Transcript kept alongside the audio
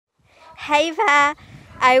Hey there!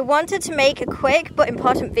 I wanted to make a quick but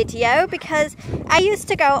important video because I used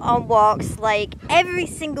to go on walks like every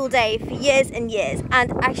single day for years and years,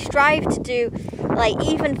 and I strived to do like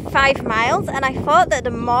even 5 miles, and I thought that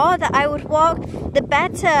the more that I would walk, the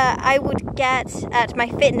better I would get at my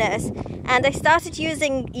fitness. And I started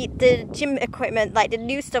using the gym equipment, like the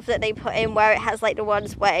new stuff that they put in, where it has like the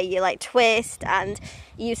ones where you like twist and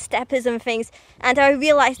use steppers and things. And I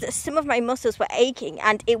realized that some of my muscles were aching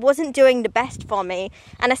and it wasn't doing the best for me.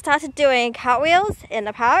 And I started doing cartwheels in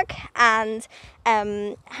the park and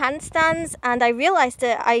handstands, and I realized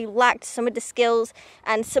that I lacked some of the skills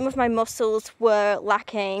and some of my muscles were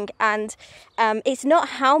lacking. And it's not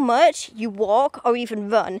how much you walk or even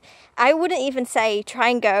run. I wouldn't even say try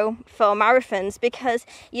and go for marathons, because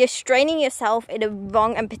you're straining yourself in a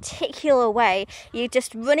wrong and particular way. You're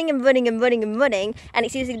just running and running and running and running, and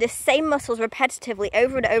it's using the same muscles repetitively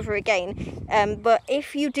over and over again. But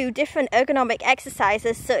if you do different ergonomic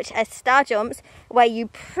exercises such as star jumps, where you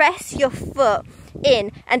press your foot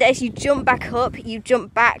in, and as you jump back up, you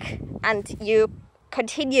jump back and you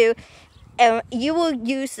continue, you will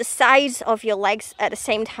use the sides of your legs at the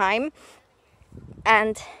same time.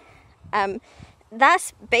 And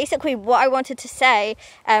that's basically what I wanted to say.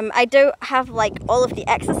 I don't have like all of the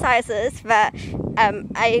exercises that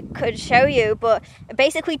I could show you, but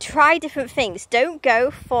basically try different things. Don't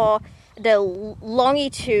go for the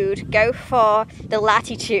longitude, go for the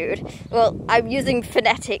latitude. Well, I'm using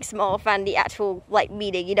phonetics more than the actual like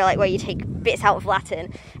meaning, you know, like where you take bits out of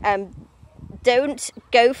Latin. Don't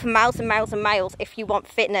go for miles and miles and miles if you want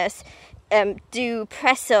fitness. Do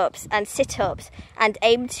press-ups and sit-ups and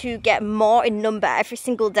aim to get more in number every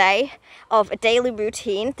single day of a daily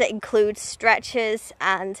routine that includes stretches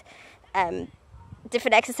and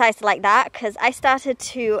different exercises like that, because I started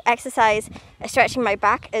to exercise stretching my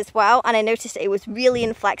back as well, and I noticed it was really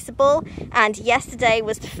inflexible. And yesterday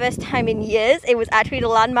was the first time in years, it was actually the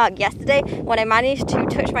landmark yesterday, when I managed to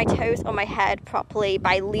touch my toes on my head properly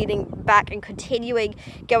by leaning back and continuing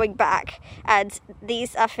going back. And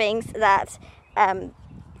these are things that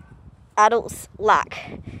adults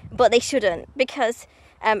lack, but they shouldn't, because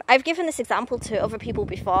I've given this example to other people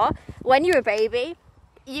before. When you're a baby,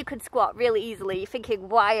 you could squat really easily, thinking,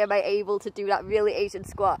 why am I able to do that really Asian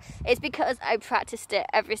squat? It's because I practiced it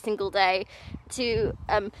every single day to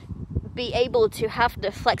be able to have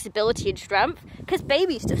the flexibility and strength, because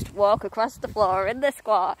babies just walk across the floor in the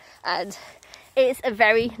squat, and it's a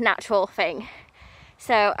very natural thing.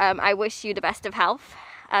 So I wish you the best of health,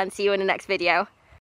 and see you in the next video.